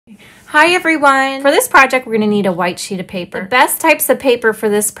Hi everyone! For this project, we're going to need a white sheet of paper. The best types of paper for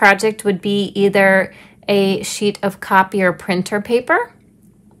this project would be either a sheet of copy or printer paper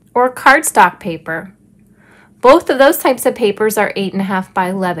or cardstock paper. Both of those types of papers are 8.5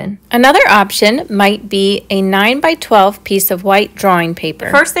 by 11. Another option might be a 9 by 12 piece of white drawing paper.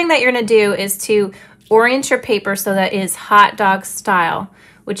 The first thing that you're going to do is to orient your paper so that it is hot dog style,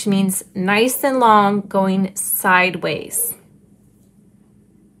 which means nice and long going sideways.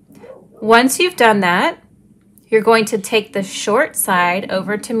 Once you've done that, you're going to take the short side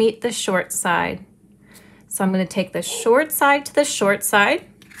over to meet the short side. So I'm going to take the short side to the short side.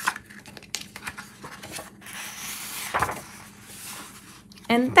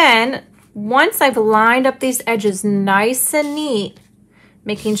 And then once I've lined up these edges nice and neat,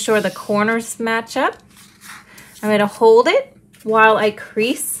 making sure the corners match up, I'm going to hold it while I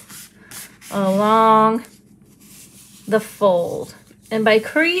crease along the fold. And by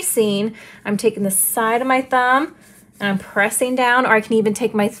creasing, I'm taking the side of my thumb and I'm pressing down, or I can even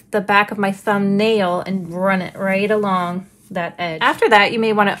take the back of my thumbnail and run it right along that edge. After that, you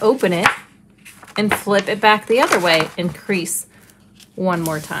may want to open it and flip it back the other way and crease one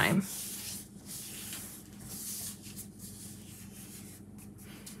more time.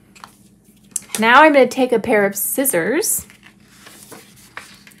 Now I'm going to take a pair of scissors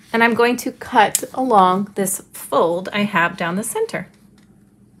and I'm going to cut along this fold I have down the center.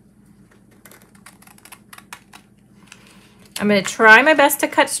 I'm going to try my best to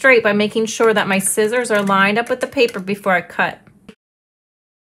cut straight by making sure that my scissors are lined up with the paper before I cut.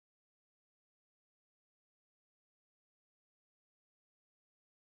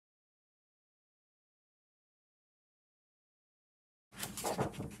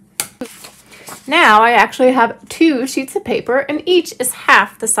 Now I actually have 2 sheets of paper and each is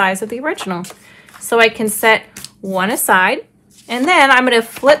half the size of the original. So I can set one aside and then I'm going to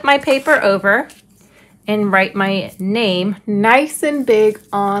flip my paper over and write my name nice and big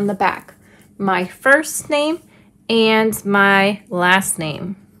on the back. My first name and my last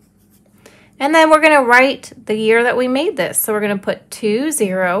name. And then we're going to write the year that we made this. So we're going to put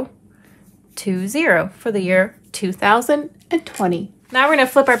 2020 for the year 2020. Now we're going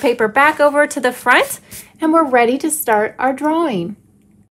to flip our paper back over to the front and we're ready to start our drawing.